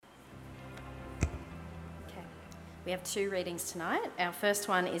We have two readings tonight. Our first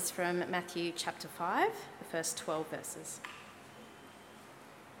one is from Matthew chapter 5, the first 12 verses.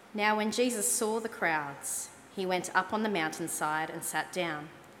 Now when Jesus saw the crowds, he went up on the mountainside and sat down.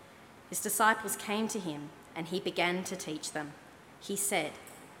 His disciples came to him, and he began to teach them. He said,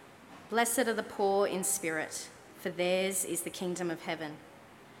 "Blessed are the poor in spirit, for theirs is the kingdom of heaven.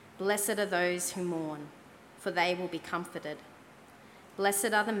 Blessed are those who mourn, for they will be comforted.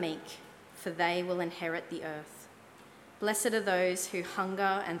 Blessed are the meek, for they will inherit the earth. Blessed are those who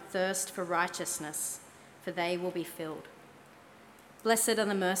hunger and thirst for righteousness, for they will be filled. Blessed are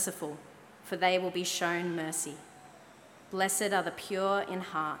the merciful, for they will be shown mercy. Blessed are the pure in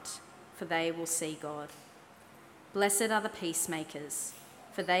heart, for they will see God. Blessed are the peacemakers,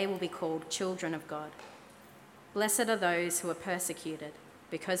 for they will be called children of God. Blessed are those who are persecuted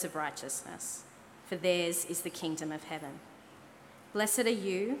because of righteousness, for theirs is the kingdom of heaven. Blessed are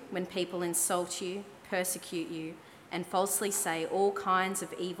you when people insult you, persecute you, and falsely say all kinds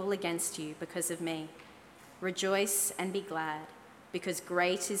of evil against you because of me. Rejoice and be glad, because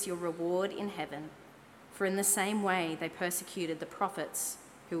great is your reward in heaven, for in the same way they persecuted the prophets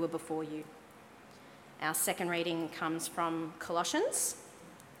who were before you." Our second reading comes from Colossians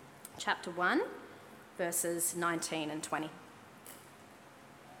chapter 1, verses 19 and 20.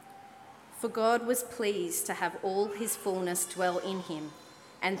 "For God was pleased to have all his fullness dwell in him,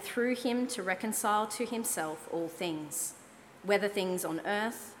 and through him to reconcile to himself all things, whether things on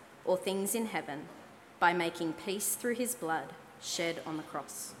earth or things in heaven, by making peace through his blood shed on the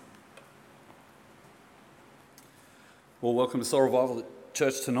cross." Well, welcome to Soul Revival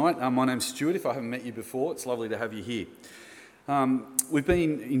Church tonight. My name's Stuart. If I haven't met you before, it's lovely to have you here. We've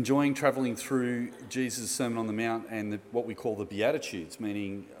been enjoying travelling through Jesus' Sermon on the Mount and what we call the Beatitudes,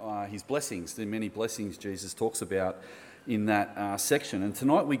 meaning his blessings, the many blessings Jesus talks about in that section. And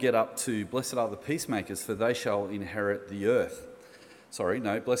tonight we get up to "Blessed are the peacemakers, for they shall inherit the earth."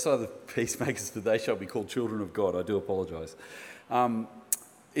 Blessed are the peacemakers, for they shall be called children of God. I do apologise.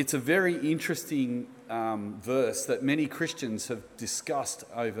 It's a very interesting verse that many Christians have discussed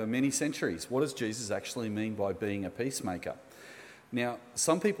over many centuries. What does Jesus actually mean by being a peacemaker? Now,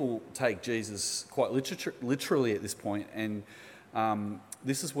 some people take Jesus quite literally at this point, and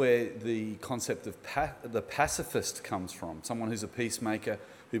this is where the concept of the pacifist comes from, someone who's a peacemaker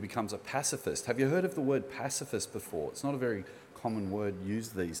who becomes a pacifist. Have you heard of the word pacifist before? It's not a very common word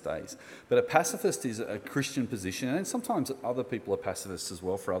used these days. But a pacifist is a Christian position, and sometimes other people are pacifists as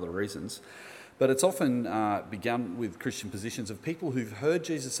well for other reasons. But it's often begun with Christian positions of people who've heard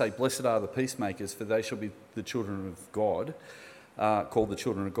Jesus say, "Blessed are the peacemakers, for they shall be the children of God," called the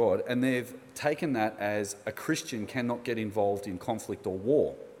children of God, and they've taken that as a Christian cannot get involved in conflict or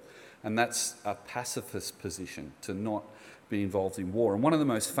war. And that's a pacifist position, to not be involved in war. And one of the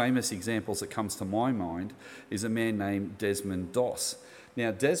most famous examples that comes to my mind is a man named Desmond Doss.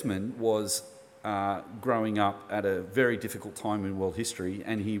 Now, Desmond was growing up at a very difficult time in world history,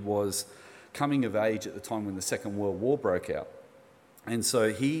 and he was coming of age at the time when the Second World War broke out. And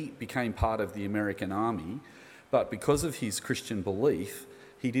so he became part of the American army, but because of his Christian belief,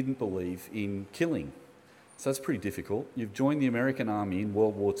 he didn't believe in killing. So that's pretty difficult. You've joined the American army in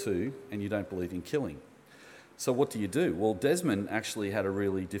World War II, and you don't believe in killing. So what do? Well, Desmond actually had a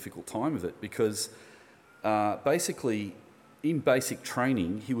really difficult time of it because basically in basic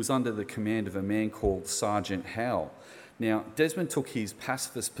training, he was under the command of a man called Sergeant Howell. Now, Desmond took his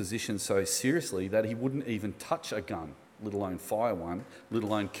pacifist position so seriously that he wouldn't even touch a gun, let alone fire one, let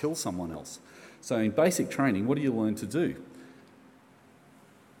alone kill someone else. So in basic training, what do you learn to do?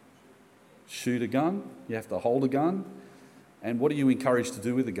 Shoot a gun, you have to hold a gun, and what are you encouraged to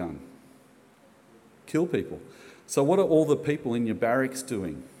do with a gun? Kill people. So what are all the people in your barracks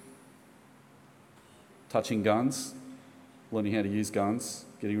doing? Touching guns, learning how to use guns,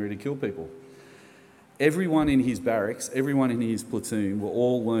 getting ready to kill people. Everyone in his barracks, everyone in his platoon were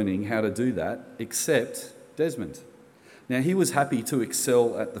all learning how to do that except Desmond. Now, he was happy to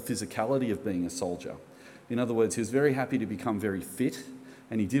excel at the physicality of being a soldier. In other words, he was very happy to become very fit,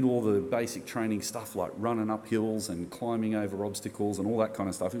 and he did all the basic training stuff like running up hills and climbing over obstacles and all that kind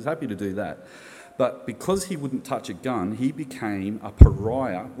of stuff. He was happy to do that. But because he wouldn't touch a gun, he became a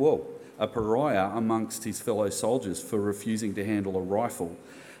pariah amongst his fellow soldiers for refusing to handle a rifle.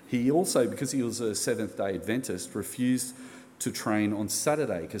 He also, because he was a Seventh-day Adventist, refused to train on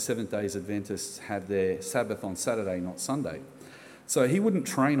Saturday, because Seventh-day Adventists had their Sabbath on Saturday, not Sunday. So he wouldn't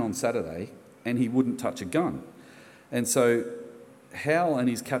train on Saturday, and he wouldn't touch a gun. And so Howell and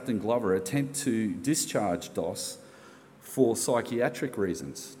his Captain Glover attempt to discharge Doss for psychiatric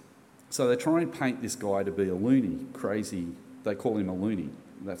reasons. So they try and paint this guy to be a loony, crazy. They call him a loony.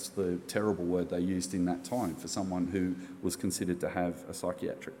 That's the terrible word they used in that time for someone who was considered to have a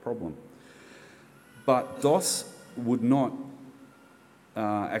psychiatric problem. But Doss would not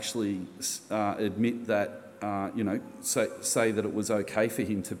actually admit that, say that it was okay for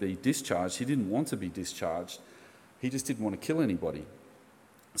him to be discharged. He didn't want to be discharged. He just didn't want to kill anybody.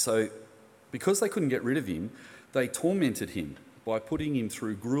 So because they couldn't get rid of him, they tormented him by putting him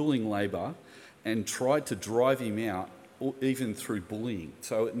through grueling labour and tried to drive him out, or even through bullying.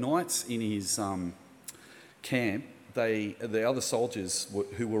 So at nights in his camp, the other soldiers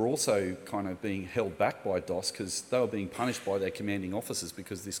who were also kind of being held back by Doss, because they were being punished by their commanding officers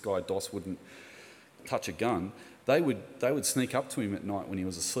because this guy Doss wouldn't touch a gun, they would sneak up to him at night when he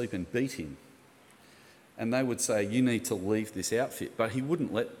was asleep and beat him. And they would say, "You need to leave this outfit." But he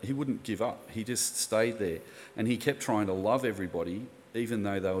wouldn't give up. He just stayed there. And he kept trying to love everybody, even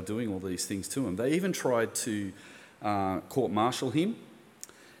though they were doing all these things to him. They even tried to court-martial him.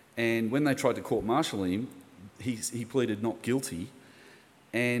 And when they tried to court-martial him, he pleaded not guilty.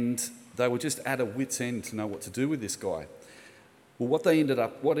 And they were just at a wit's end to know what to do with this guy. Well, what ended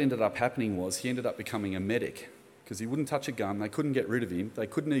up happening was he ended up becoming a medic, because he wouldn't touch a gun. They couldn't get rid of him. They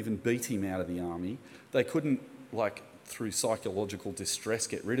couldn't even beat him out of the army. They couldn't, through psychological distress,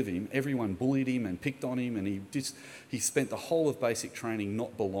 get rid of him. Everyone bullied him and picked on him, and he spent the whole of basic training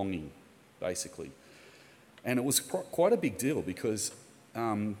not belonging, basically. And it was quite a big deal, because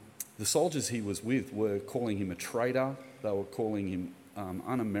the soldiers he was with were calling him a traitor. They were calling him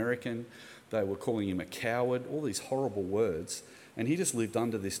un-American. They were calling him a coward, all these horrible words. And he just lived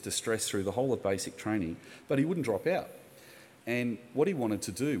under this distress through the whole of basic training, but he wouldn't drop out. And what he wanted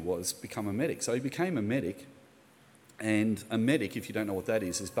to do was become a medic. So he became a medic. And a medic, if you don't know what that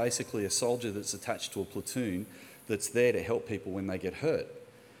is basically a soldier that's attached to a platoon that's there to help people when they get hurt.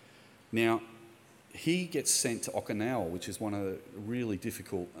 Now, he gets sent to Okinawa, which is one of the really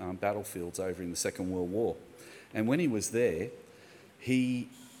difficult battlefields over in the Second World War. And when he was there, he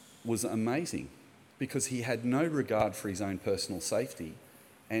was amazing, because he had no regard for his own personal safety,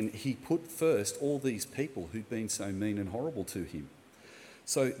 and he put first all these people who'd been so mean and horrible to him.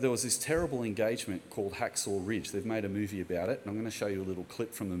 So there was this terrible engagement called Hacksaw Ridge. They've made a movie about it, and I'm going to show you a little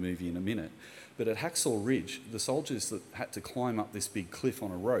clip from the movie in a minute. But at Hacksaw Ridge, the soldiers that had to climb up this big cliff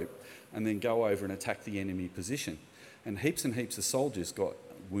on a rope and then go over and attack the enemy position. And heaps of soldiers got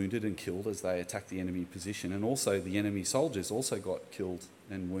wounded and killed as they attacked the enemy position, and also the enemy soldiers also got killed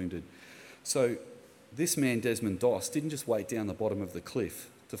and wounded. So this man, Desmond Doss, didn't just wait down the bottom of the cliff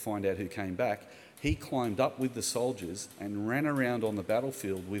to find out who came back. He climbed up with the soldiers and ran around on the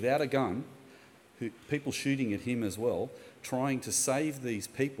battlefield without a gun, people shooting at him as well, trying to save these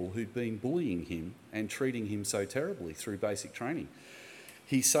people who'd been bullying him and treating him so terribly through basic training.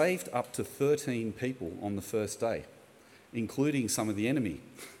 He saved up to 13 people on the first day, including some of the enemy.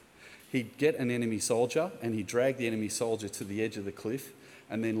 He'd get an enemy soldier and he'd drag the enemy soldier to the edge of the cliff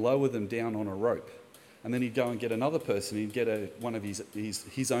and then lower them down on a rope. And then he'd go and get another person, he'd get one of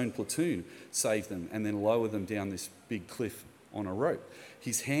his own platoon, save them, and then lower them down this big cliff on a rope.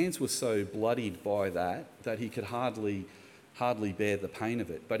 His hands were so bloodied by that he could hardly bear the pain of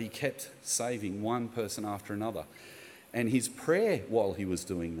it, but he kept saving one person after another. And his prayer while he was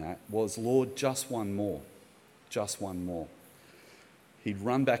doing that was, "Lord, just one more, just one more." He'd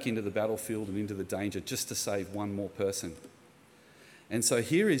run back into the battlefield and into the danger just to save one more person. And so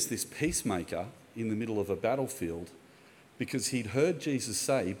here is this peacemaker in the middle of a battlefield, because he'd heard Jesus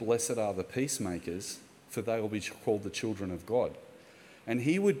say, "Blessed are the peacemakers, for they will be called the children of God." And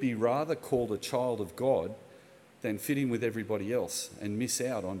he would be rather called a child of God than fit in with everybody else and miss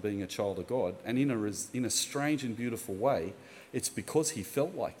out on being a child of God. And in a strange and beautiful way, it's because he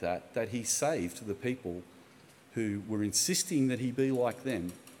felt like that he saved the people who were insisting that he be like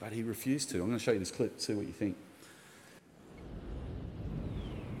them, but he refused to. I'm going to show you this clip, see what you think.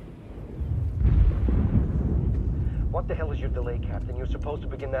 What the hell is your delay, Captain? You're supposed to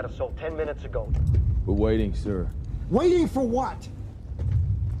begin that assault 10 minutes ago. We're waiting, sir. Waiting for what?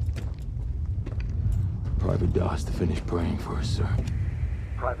 Private Doss to finish praying for us, sir.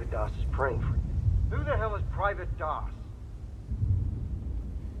 Private Doss is praying for you. Who the hell is Private Doss?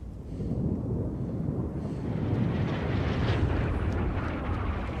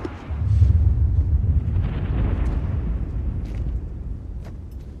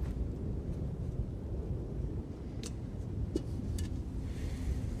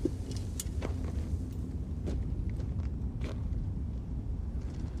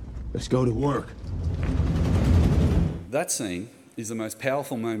 Let's go to work. That scene is the most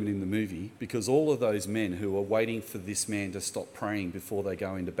powerful moment in the movie, because all of those men who are waiting for this man to stop praying before they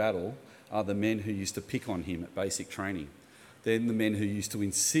go into battle are the men who used to pick on him at basic training. They're the men who used to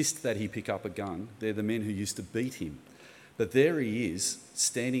insist that he pick up a gun. They're the men who used to beat him. But there he is,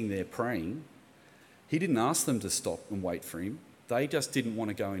 standing there praying. He didn't ask them to stop and wait for him. They just didn't want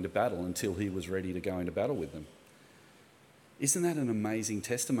to go into battle until he was ready to go into battle with them. Isn't that an amazing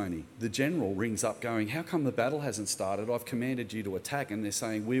testimony? The general rings up going, how come the battle hasn't started? I've commanded you to attack. And they're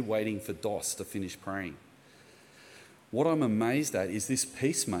saying, we're waiting for Dos to finish praying. What I'm amazed at is this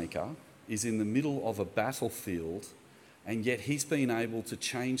peacemaker is in the middle of a battlefield, and yet he's been able to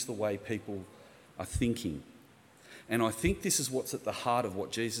change the way people are thinking. And I think this is what's at the heart of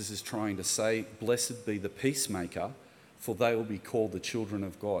what Jesus is trying to say. Blessed be the peacemaker, for they will be called the children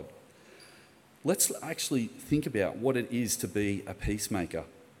of God. Let's actually think about what it is to be a peacemaker.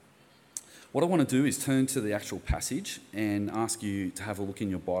 What I want to do is turn to the actual passage and ask you to have a look in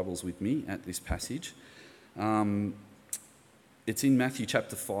your Bibles with me at this passage. It's in Matthew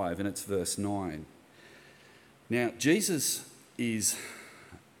chapter 5 and it's verse 9. Now, Jesus is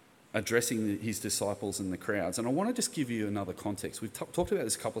addressing his disciples and the crowds. And I want to just give you another context. We've talked about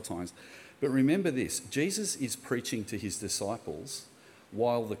this a couple of times. But remember this, Jesus is preaching to his disciples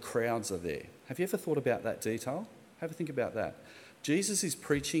while the crowds are there. Have you ever thought about that detail? Have a think about that. Jesus is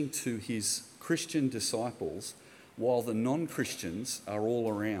preaching to his Christian disciples while the non-Christians are all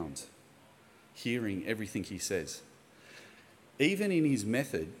around, hearing everything he says. Even in his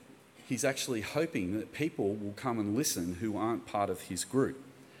method, he's actually hoping that people will come and listen who aren't part of his group.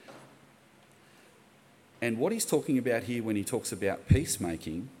 And what he's talking about here when he talks about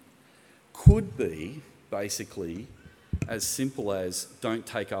peacemaking could be basically as simple as don't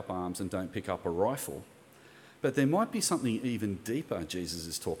take up arms and don't pick up a rifle. But there might be something even deeper Jesus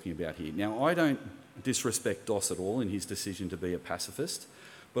is talking about here. Now, I don't disrespect Dos at all in his decision to be a pacifist,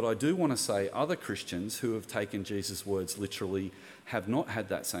 but I do want to say other Christians who have taken Jesus' words literally have not had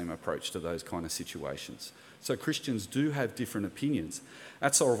that same approach to those kind of situations. So Christians do have different opinions.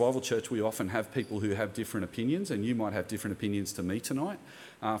 At Soul Revival Church, we often have people who have different opinions, and you might have different opinions to me tonight.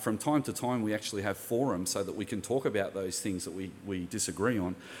 From time to time, we actually have forums so that we can talk about those things that we disagree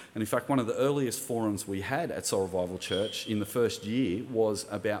on. And in fact, one of the earliest forums we had at Soul Revival Church in the first year was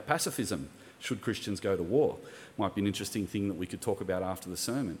about pacifism. Should Christians go to war? Might be an interesting thing that we could talk about after the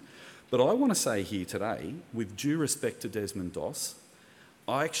sermon. But I want to say here today, with due respect to Desmond Doss,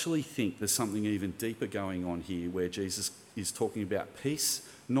 I actually think there's something even deeper going on here where Jesus is talking about peace,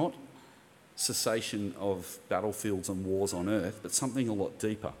 not cessation of battlefields and wars on earth, but something a lot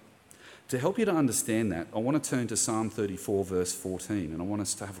deeper. To help you to understand that, I want to turn to Psalm 34, verse 14, and I want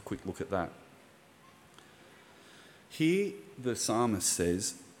us to have a quick look at that. Here, the psalmist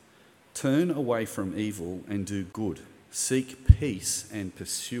says, "Turn away from evil and do good. Seek peace and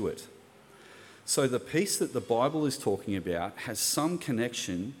pursue it." So the peace that the Bible is talking about has some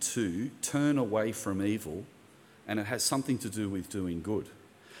connection to turn away from evil, and it has something to do with doing good.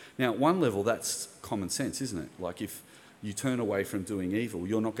 Now, at one level, that's common sense, isn't it? Like if you turn away from doing evil,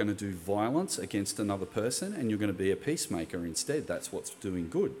 you're not going to do violence against another person and you're going to be a peacemaker instead. That's what's doing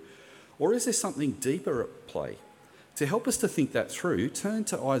good. Or is there something deeper at play? To help us to think that through, turn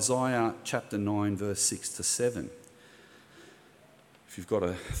to Isaiah chapter 9, verse 6 to 7. If you've got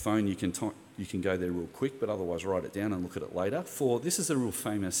a phone, you can go there real quick, but otherwise write it down and look at it later. For this is a real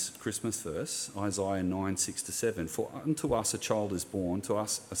famous Christmas verse, Isaiah 9, 6 to 7. "For unto us a child is born, to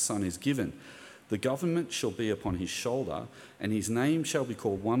us a son is given. The government shall be upon his shoulder, and his name shall be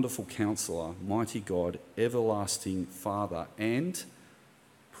called Wonderful Counselor, Mighty God, Everlasting Father, and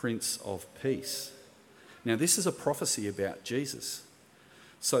Prince of Peace." Now, this is a prophecy about Jesus.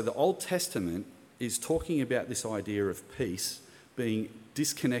 So the Old Testament is talking about this idea of peace being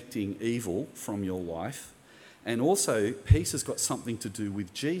disconnecting evil from your life, and also peace has got something to do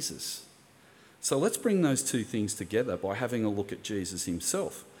with Jesus. So let's bring those two things together by having a look at Jesus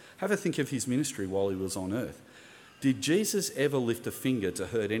himself. Have a think of his ministry while he was on earth. Did Jesus ever lift a finger to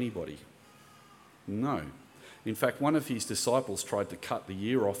hurt anybody? No. In fact, one of his disciples tried to cut the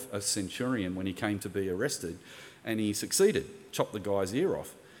ear off a centurion when he came to be arrested, and he succeeded, chopped the guy's ear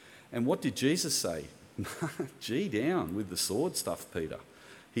off. And what did Jesus say? Gee, down with the sword stuff, Peter.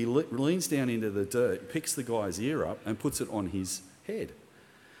 He leans down into the dirt, picks the guy's ear up and puts it on his head.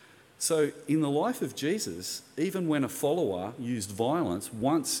 So in the life of Jesus, even when a follower used violence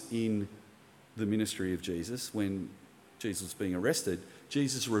once in the ministry of Jesus, when Jesus was being arrested,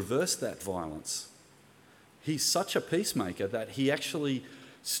 Jesus reversed that violence. He's such a peacemaker that he actually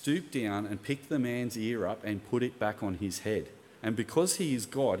stooped down and picked the man's ear up and put it back on his head. And because he is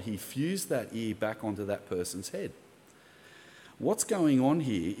God, he fused that ear back onto that person's head. What's going on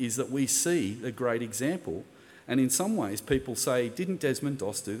here is that we see a great example. And in some ways, people say, didn't Desmond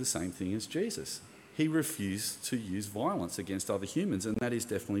Doss do the same thing as Jesus? he refused to use violence against other humans, and that is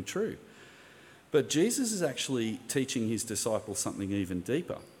definitely true. But Jesus is actually teaching his disciples something even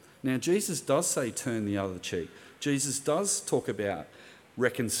deeper. Now, Jesus does say turn the other cheek. Jesus does talk about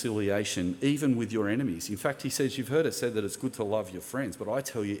reconciliation, even with your enemies. In fact, he says, you've heard it said that it's good to love your friends, but I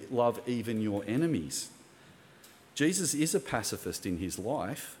tell you, love even your enemies. Jesus is a pacifist in his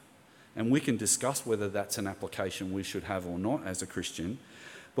life, and we can discuss whether that's an application we should have or not as a Christian.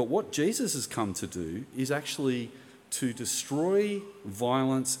 But what Jesus has come to do is actually to destroy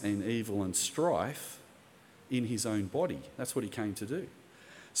violence and evil and strife in his own body. That's what he came to do.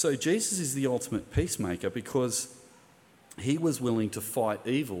 So Jesus is the ultimate peacemaker because he was willing to fight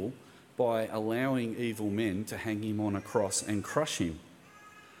evil by allowing evil men to hang him on a cross and crush him.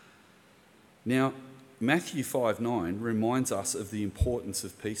 Now, Matthew 5:9 reminds us of the importance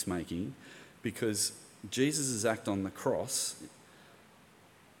of peacemaking because Jesus' act on the cross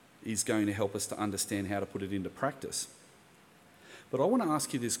is going to help us to understand how to put it into practice. But I want to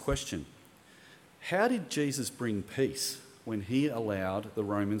ask you this question. How did Jesus bring peace when he allowed the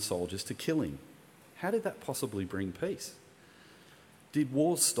Roman soldiers to kill him? How did that possibly bring peace? Did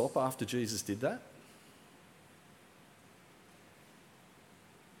wars stop after Jesus did that?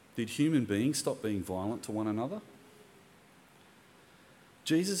 Did human beings stop being violent to one another?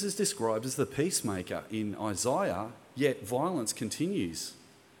 Jesus is described as the peacemaker in Isaiah, yet violence continues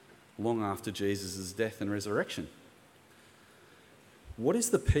long after Jesus' death and resurrection. What is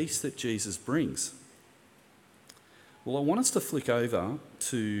the peace that Jesus brings? Well, I want us to flick over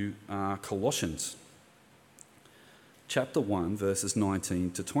to Colossians chapter 1, verses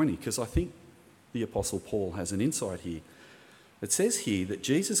 19 to 20, because I think the Apostle Paul has an insight here. It says here that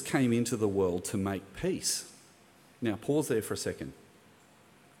Jesus came into the world to make peace. Now, pause there for a second.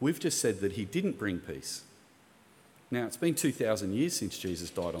 We've just said that he didn't bring peace. Now, it's been 2,000 years since Jesus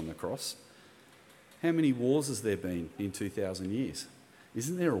died on the cross. How many wars has there been in 2,000 years?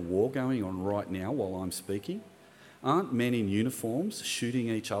 Isn't there a war going on right now while I'm speaking? Aren't men in uniforms shooting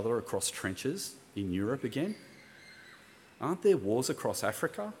each other across trenches in Europe again? Aren't there wars across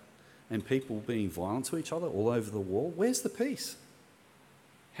Africa and people being violent to each other all over the world? Where's the peace?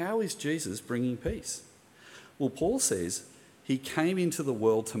 How is Jesus bringing peace? Well, Paul says he came into the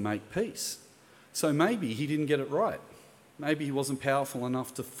world to make peace. So maybe he didn't get it right. Maybe he wasn't powerful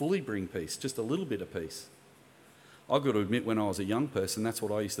enough to fully bring peace, just a little bit of peace. I've got to admit, when I was a young person, that's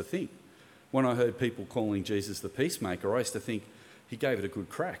what I used to think. When I heard people calling Jesus the peacemaker, I used to think he gave it a good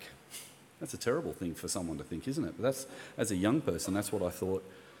crack. That's a terrible thing for someone to think, isn't it? But as a young person, that's what I thought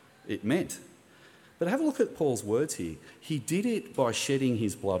it meant. But have a look at Paul's words here. He did it by shedding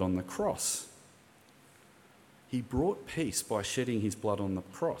his blood on the cross. He brought peace by shedding his blood on the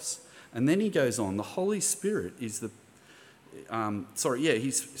cross. And then he goes on, the Holy Spirit is the... I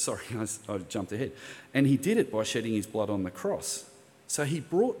jumped ahead. And he did it by shedding his blood on the cross. So he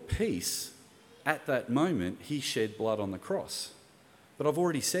brought peace at that moment. He shed blood on the cross. But I've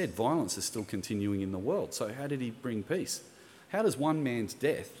already said violence is still continuing in the world. So how did he bring peace? How does one man's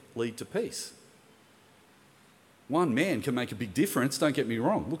death lead to peace? One man can make a big difference, don't get me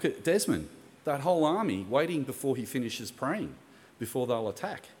wrong. Look at Desmond, that whole army waiting before he finishes praying, before they'll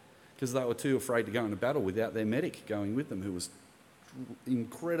attack, because they were too afraid to go into battle without their medic going with them, who was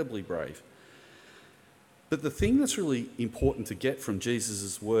incredibly brave. But the thing that's really important to get from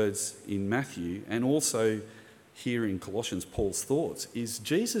Jesus' words in Matthew, and also here in Colossians, Paul's thoughts, is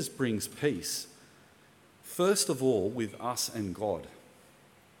Jesus brings peace, first of all, with us and God.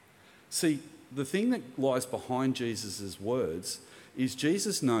 See, the thing that lies behind Jesus' words is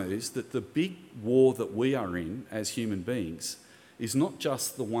Jesus knows that the big war that we are in as human beings is not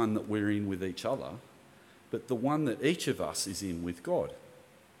just the one that we're in with each other, but the one that each of us is in with God.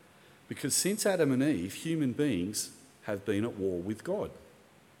 Because since Adam and Eve, human beings have been at war with God.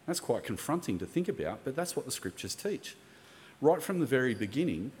 That's quite confronting to think about, but that's what the scriptures teach. Right from the very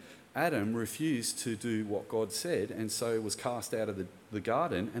beginning, Adam refused to do what God said, and so was cast out of the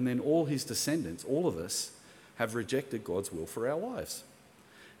garden, and then all his descendants, all of us, have rejected God's will for our lives.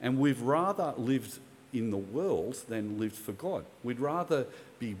 And we've rather lived in the world than lived for God. We'd rather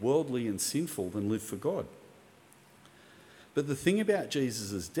be worldly and sinful than live for God. But the thing about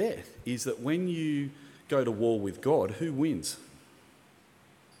Jesus' death is that when you go to war with God, who wins?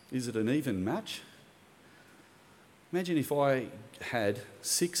 Is it an even match? Imagine if I had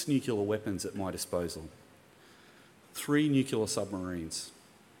 6 nuclear weapons at my disposal, 3 nuclear submarines,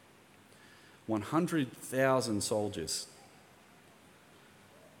 100,000 soldiers,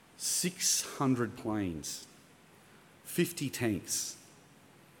 600 planes, 50 tanks,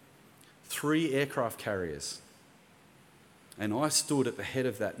 3 aircraft carriers, and I stood at the head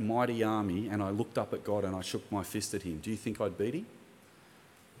of that mighty army and I looked up at God and I shook my fist at him, do you think I'd beat him?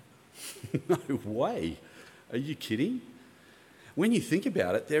 No way. Are you kidding? When you think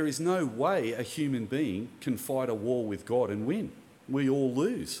about it, there is no way a human being can fight a war with God and win. We all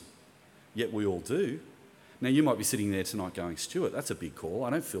lose, yet we all do. Now, you might be sitting there tonight going, Stuart, that's a big call. I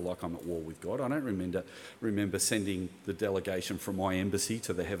don't feel like I'm at war with God. I don't remember sending the delegation from my embassy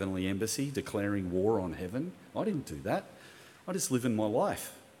to the heavenly embassy, declaring war on heaven. I didn't do that. I just live in my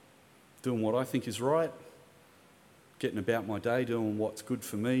life, doing what I think is right, getting about my day, doing what's good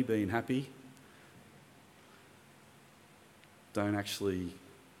for me, being happy. Don't actually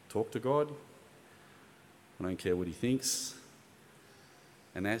talk to God. I don't care what he thinks.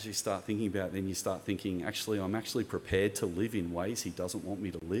 And as you start thinking about it, then you start thinking, actually, I'm actually prepared to live in ways he doesn't want me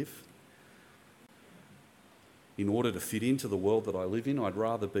to live. In order to fit into the world that I live in, I'd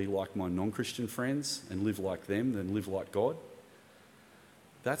rather be like my non-Christian friends and live like them than live like God.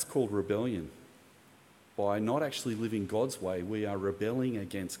 That's called rebellion. By not actually living God's way, we are rebelling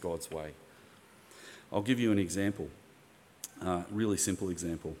against God's way. I'll give you an example, a really simple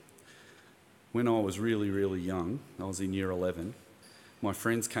example. When I was really, really young, I was in year 11, my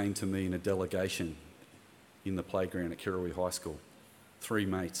friends came to me in a delegation in the playground at Kirrawee High School, 3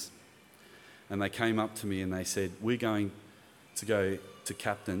 mates. And they came up to me and they said, we're going to go to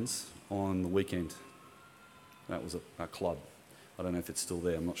Captain's on the weekend. That was a club. I don't know if it's still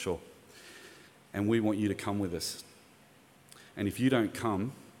there, I'm not sure. And we want you to come with us. And if you don't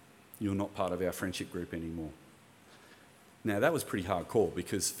come, you're not part of our friendship group anymore. Now, that was pretty hardcore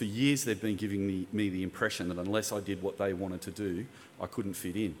because for years they've been giving me the impression that unless I did what they wanted to do, I couldn't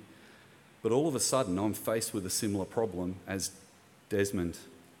fit in. But all of a sudden, I'm faced with a similar problem as Desmond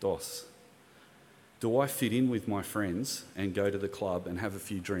Doss. Do I fit in with my friends and go to the club and have a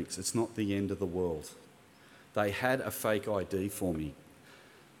few drinks? It's not the end of the world. They had a fake ID for me.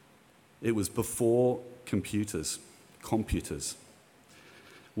 It was before computers.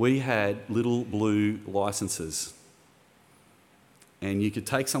 We had little blue licenses. And you could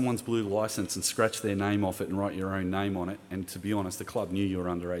take someone's blue licence and scratch their name off it and write your own name on it. And to be honest, the club knew you were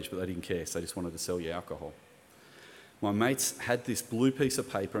underage, but they didn't care, so they just wanted to sell you alcohol. My mates had this blue piece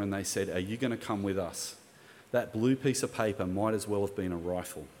of paper and they said, are you going to come with us? That blue piece of paper might as well have been a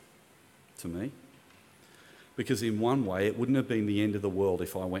rifle to me. Because in one way, it wouldn't have been the end of the world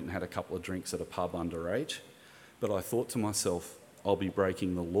if I went and had a couple of drinks at a pub underage. But I thought to myself, I'll be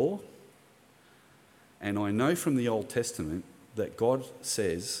breaking the law. And I know from the Old Testament that God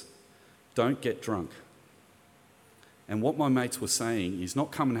says, don't get drunk. And what my mates were saying is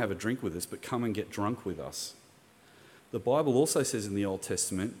not come and have a drink with us, but come and get drunk with us. The Bible also says in the Old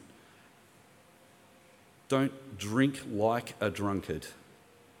Testament, don't drink like a drunkard.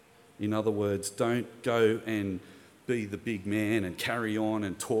 In other words, don't go and be the big man and carry on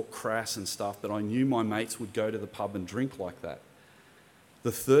and talk crass and stuff. But I knew my mates would go to the pub and drink like that.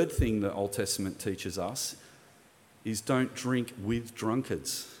 The third thing the Old Testament teaches us is don't drink with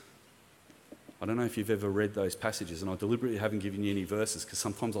drunkards. I don't know if you've ever read those passages, and I deliberately haven't given you any verses because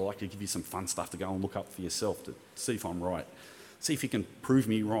sometimes I like to give you some fun stuff to go and look up for yourself to see if I'm right. See if you can prove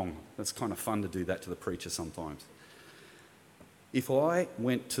me wrong. That's kind of fun to do that to the preacher sometimes. If I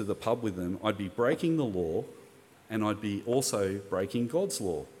went to the pub with them, I'd be breaking the law and I'd be also breaking God's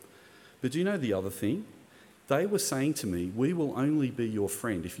law. But do you know the other thing? They were saying to me, we will only be your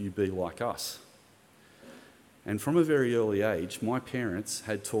friend if you be like us. And from a very early age, my parents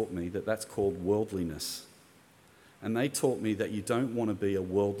had taught me that that's called worldliness. And they taught me that you don't want to be a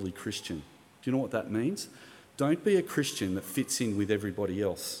worldly Christian. Do you know what that means? Don't be a Christian that fits in with everybody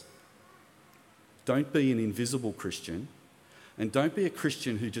else. Don't be an invisible Christian. And don't be a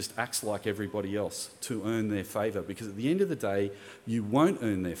Christian who just acts like everybody else to earn their favour. Because at the end of the day, you won't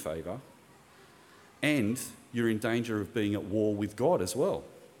earn their favour. And you're in danger of being at war with God as well.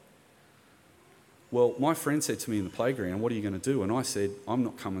 Well, my friend said to me in the playground, what are you going to do? And I said, I'm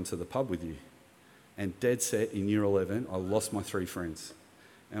not coming to the pub with you. And dead set in year 11, I lost my 3 friends.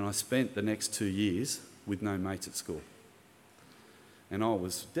 And I spent the next 2 years with no mates at school. And I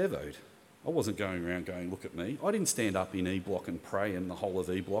was devoed. I wasn't going around going, look at me. I didn't stand up in E Block and pray and the whole of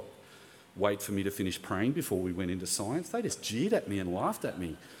E Block wait for me to finish praying before we went into science. They just jeered at me and laughed at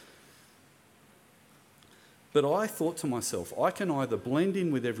me. But I thought to myself, I can either blend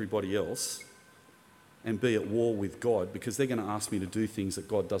in with everybody else and be at war with God because they're going to ask me to do things that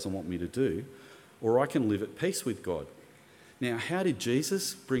God doesn't want me to do, or I can live at peace with God. Now, how did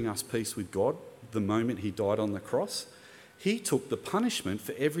Jesus bring us peace with God the moment he died on the cross? He took the punishment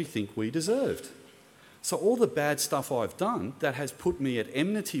for everything we deserved. So all the bad stuff I've done that has put me at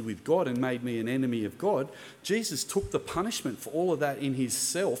enmity with God and made me an enemy of God, Jesus took the punishment for all of that in his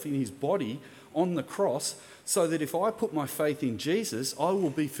self, in his body, on the cross, so that if I put my faith in Jesus, I will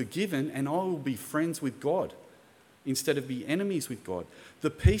be forgiven and I will be friends with God instead of be enemies with God.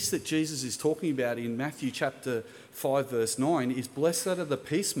 The peace that Jesus is talking about in Matthew chapter 5 verse 9 is, blessed are the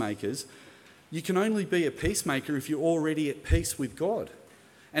peacemakers. You can only be a peacemaker if you're already at peace with God.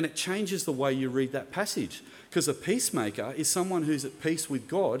 And it changes the way you read that passage, because a peacemaker is someone who's at peace with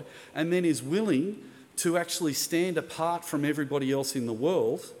God and then is willing to actually stand apart from everybody else in the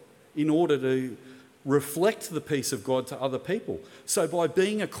world in order to reflect the peace of God to other people. So by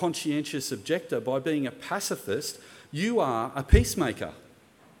being a conscientious objector, by being a pacifist, you are a peacemaker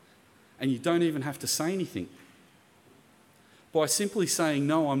and you don't even have to say anything. By simply saying,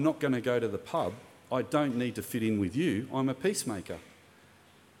 no, I'm not going to go to the pub, I don't need to fit in with you, I'm a peacemaker.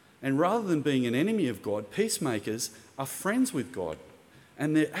 And rather than being an enemy of God, peacemakers are friends with God.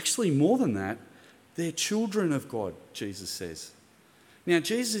 And they're actually more than that, they're children of God, Jesus says. Now,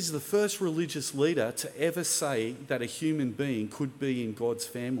 Jesus is the first religious leader to ever say that a human being could be in God's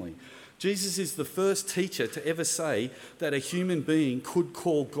family. Jesus is the first teacher to ever say that a human being could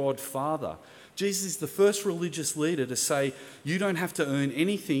call God Father. Jesus is the first religious leader to say, you don't have to earn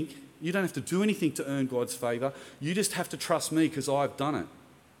anything, you don't have to do anything to earn God's favour, you just have to trust me because I've done it.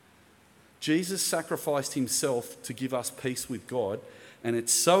 Jesus sacrificed himself to give us peace with God, and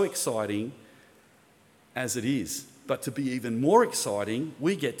it's so exciting as it is. But to be even more exciting,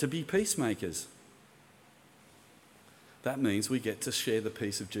 we get to be peacemakers. That means we get to share the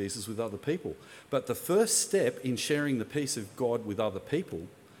peace of Jesus with other people. But the first step in sharing the peace of God with other people,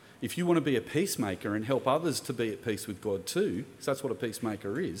 if you want to be a peacemaker and help others to be at peace with God too, because that's what a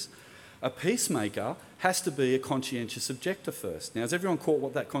peacemaker is, a peacemaker has to be a conscientious objector first. Now, has everyone caught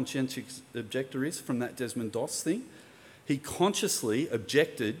what that conscientious objector is from that Desmond Doss thing? He consciously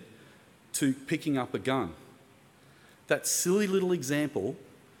objected to picking up a gun. That silly little example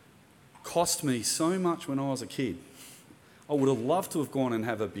cost me so much when I was a kid. I would have loved to have gone and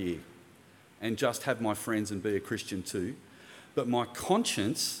have a beer and just have my friends and be a Christian too. But my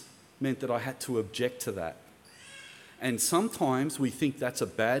conscience meant that I had to object to that. And sometimes we think that's a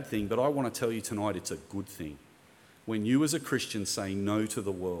bad thing, but I want to tell you tonight it's a good thing. When you as a Christian say no to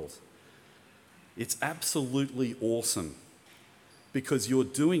the world, it's absolutely awesome, because you're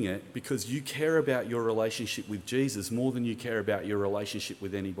doing it because you care about your relationship with Jesus more than you care about your relationship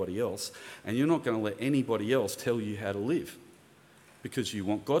with anybody else. And you're not going to let anybody else tell you how to live, because you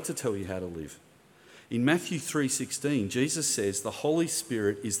want God to tell you how to live. In Matthew 3:16, Jesus says the Holy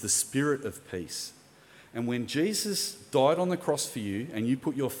Spirit is the Spirit of peace. And when Jesus died on the cross for you and you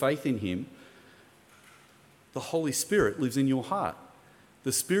put your faith in him, the Holy Spirit lives in your heart.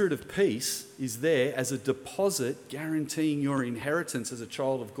 The Spirit of peace is there as a deposit guaranteeing your inheritance as a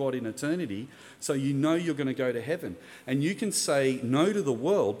child of God in eternity, so you know you're going to go to heaven. And you can say no to the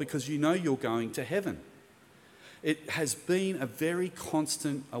world because you know you're going to heaven. It has been a very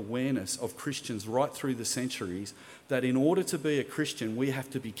constant awareness of Christians right through the centuries that in order to be a Christian, we have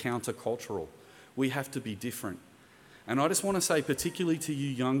to be countercultural. We have to be different. And I just want to say, particularly to you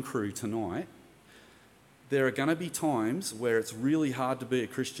young crew tonight, there are going to be times where it's really hard to be a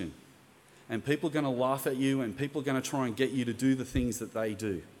Christian. And people are going to laugh at you and people are going to try and get you to do the things that they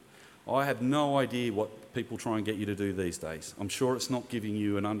do. I have no idea what people try and get you to do these days. I'm sure it's not giving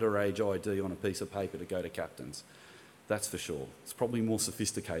you an underage ID on a piece of paper to go to captains. That's for sure. It's probably more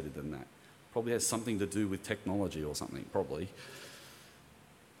sophisticated than that. Probably has something to do with technology or something, probably.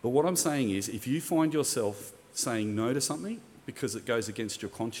 But what I'm saying is, if you find yourself saying no to something because it goes against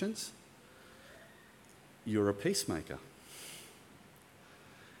your conscience, you're a peacemaker.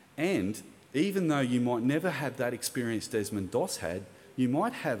 And even though you might never have that experience Desmond Doss had, you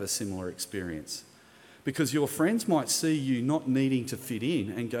might have a similar experience. Because your friends might see you not needing to fit in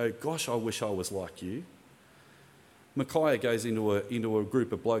and go, gosh, I wish I was like you. Micaiah goes into a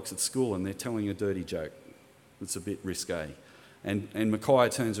group of blokes at school and they're telling a dirty joke. It's a bit risque. And Micaiah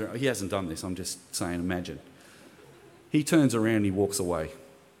turns around. He hasn't done this, I'm just saying, imagine. He turns around and he walks away.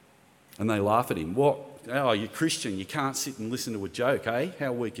 And they laugh at him. What? Oh, you're Christian, you can't sit and listen to a joke, eh?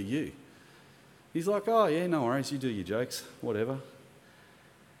 How weak are you? He's like, oh yeah, no worries, you do your jokes, whatever.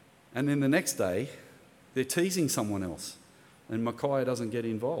 And then the next day, they're teasing someone else. And Micaiah doesn't get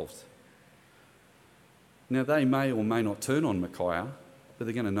involved. Now, they may or may not turn on Micaiah, but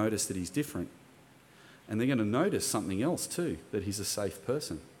they're going to notice that he's different. And they're going to notice something else too, that he's a safe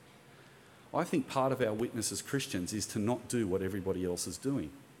person. I think part of our witness as Christians is to not do what everybody else is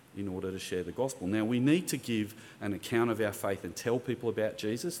doing. in order to share the gospel. Now, we need to give an account of our faith and tell people about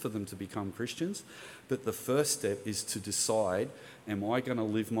Jesus for them to become Christians, but the first step is to decide, am I going to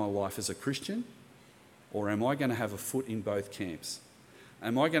live my life as a Christian, or am I going to have a foot in both camps?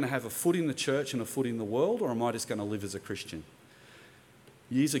 Am I going to have a foot in the church and a foot in the world, or am I just going to live as a Christian?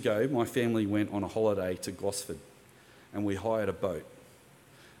 Years ago, my family went on a holiday to Gosford, and we hired a boat.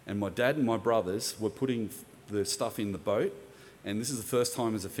 And my dad and my brothers were putting the stuff in the boat, and this is the first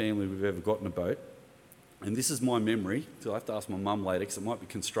time as a family we've ever gotten a boat. And this is my memory, so I have to ask my mum later because it might be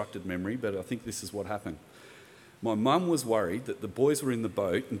constructed memory, but I think this is what happened. My mum was worried that the boys were in the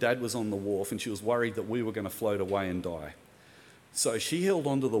boat and Dad was on the wharf, and she was worried that we were going to float away and die. So she held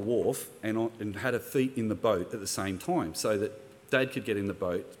onto the wharf and had her feet in the boat at the same time so that Dad could get in the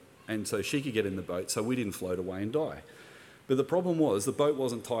boat and so she could get in the boat so we didn't float away and die. But the problem was the boat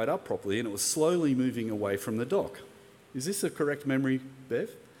wasn't tied up properly and it was slowly moving away from the dock. Is this a correct memory,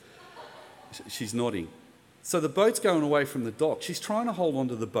 Bev? She's nodding. So the boat's going away from the dock. She's trying to hold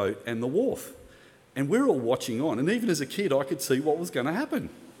onto the boat and the wharf. And we're all watching on. And even as a kid, I could see what was going to happen.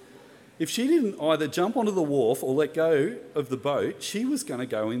 If she didn't either jump onto the wharf or let go of the boat, she was going to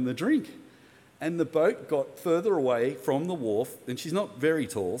go in the drink. And the boat got further away from the wharf, and she's not very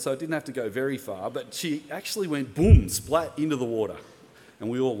tall, so it didn't have to go very far, but she actually went boom, splat into the water. And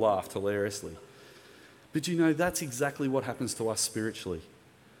we all laughed hilariously. But you know, that's exactly what happens to us spiritually.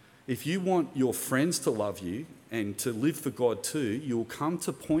 If you want your friends to love you and to live for God too, you'll come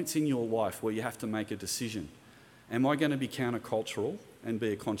to points in your life where you have to make a decision. Am I going to be countercultural and be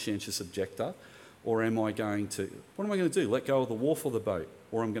a conscientious objector? Or what am I going to do? Let go of the wharf or the boat?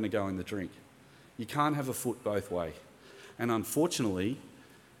 Or I'm going to go in the drink? You can't have a foot both ways. And unfortunately,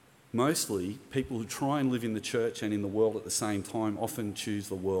 mostly people who try and live in the church and in the world at the same time often choose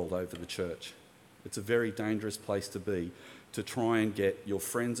the world over the church. It's a very dangerous place to be, to try and get your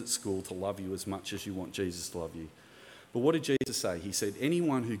friends at school to love you as much as you want Jesus to love you. But what did Jesus say? He said,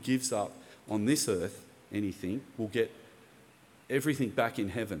 anyone who gives up on this earth anything will get everything back in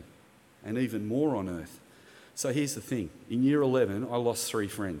heaven and even more on earth. So here's the thing. In year 11, I lost 3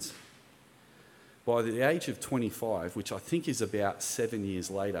 friends. By the age of 25, which I think is about 7 years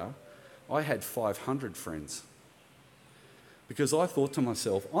later, I had 500 friends. Because I thought to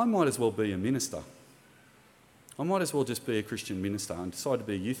myself, I might as well be a minister. I might as well just be a Christian minister, and decided to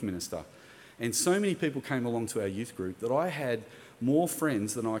be a youth minister. And so many people came along to our youth group that I had more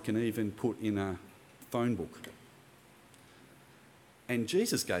friends than I can even put in a phone book. And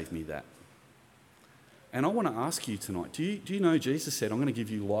Jesus gave me that. And I want to ask you tonight, do you know Jesus said, I'm going to give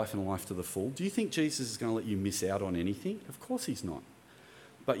you life and life to the full? Do you think Jesus is going to let you miss out on anything? Of course he's not.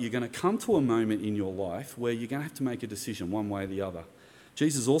 But you're going to come to a moment in your life where you're going to have to make a decision one way or the other.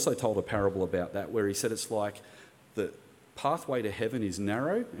 Jesus also told a parable about that where he said it's like the pathway to heaven is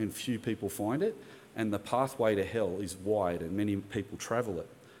narrow and few people find it, and the pathway to hell is wide and many people travel it.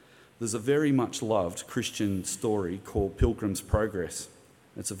 There's a very much loved Christian story called Pilgrim's Progress.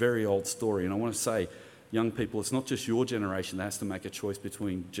 It's a very old story, and I want to say, young people, it's not just your generation that has to make a choice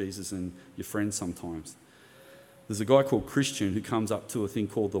between Jesus and your friends sometimes. There's a guy called Christian who comes up to a thing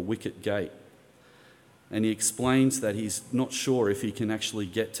called the Wicket Gate, and he explains that he's not sure if he can actually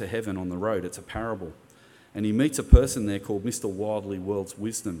get to heaven on the road. It's a parable. And he meets a person there called Mr. Wildly World's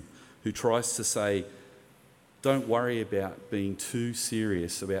Wisdom, who tries to say, don't worry about being too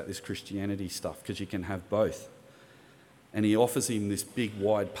serious about this Christianity stuff, because you can have both. And he offers him this big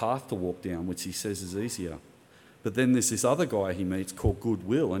wide path to walk down, which he says is easier. But then there's this other guy he meets called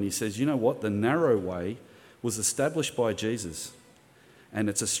Goodwill, and he says, you know what, the narrow way was established by Jesus, and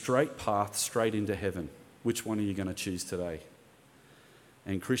it's a straight path straight into heaven. Which one are you going to choose today?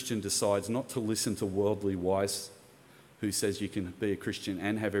 And Christian decides not to listen to worldly wise who says you can be a Christian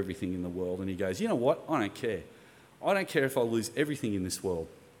and have everything in the world. And he goes, you know what? I don't care. I don't care if I lose everything in this world.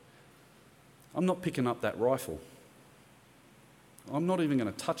 I'm not picking up that rifle. I'm not even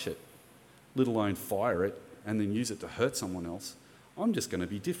going to touch it, let alone fire it and then use it to hurt someone else. I'm just going to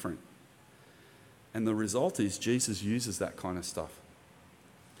be different. And the result is Jesus uses that kind of stuff.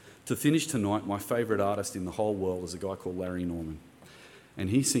 To finish tonight, my favourite artist in the whole world is a guy called Larry Norman. And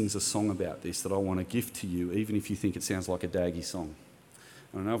he sings a song about this that I want to gift to you, even if you think it sounds like a daggy song.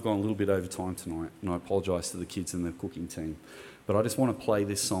 And I know I've gone a little bit over time tonight, and I apologise to the kids and the cooking team. But I just want to play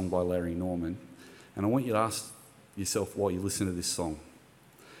this song by Larry Norman. And I want you to ask yourself while you listen to this song,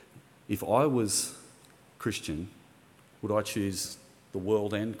 if I was Christian, would I choose the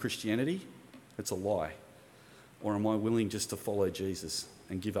world and Christianity? It's a lie. Or am I willing just to follow Jesus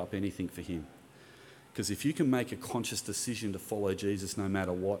and give up anything for him? Because if you can make a conscious decision to follow Jesus no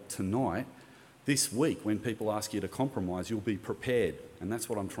matter what tonight, This week, when people ask you to compromise, you'll be prepared. And that's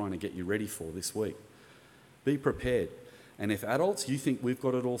what I'm trying to get you ready for this week. Be prepared. And if adults, you think we've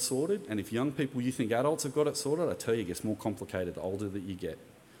got it all sorted, and if young people, you think adults have got it sorted, I tell you, it gets more complicated the older that you get.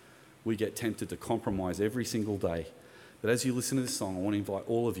 We get tempted to compromise every single day. But as you listen to this song, I want to invite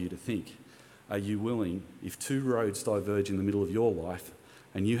all of you to think, are you willing, if two roads diverge in the middle of your life,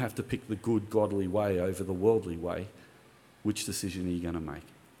 and you have to pick the good, godly way over the worldly way, which decision are you going to make?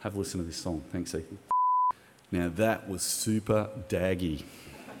 Have a listen to this song. Thanks, Ethan. Now that was super daggy.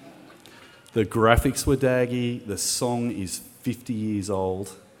 The graphics were daggy. The song is 50 years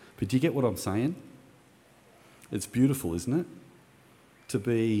old. But do you get what I'm saying? It's beautiful, isn't it? To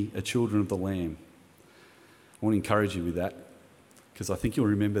be a children of the Lamb. I want to encourage you with that, because I think you'll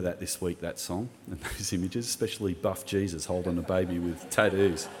remember that this week, that song and those images, especially buff Jesus holding a baby with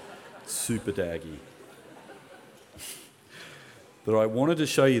tattoos. Super daggy. But I wanted to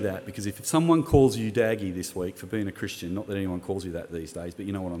show you that because if someone calls you daggy this week for being a Christian, not that anyone calls you that these days, but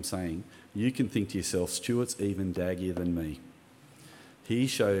you know what I'm saying, you can think to yourself, Stuart's even daggier than me. He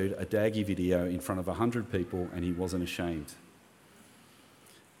showed a daggy video in front of 100 people and he wasn't ashamed.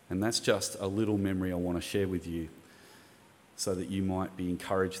 And that's just a little memory I want to share with you so that you might be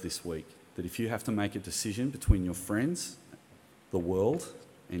encouraged this week. That if you have to make a decision between your friends, the world,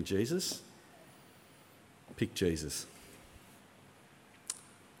 and Jesus, pick Jesus.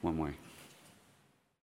 One way.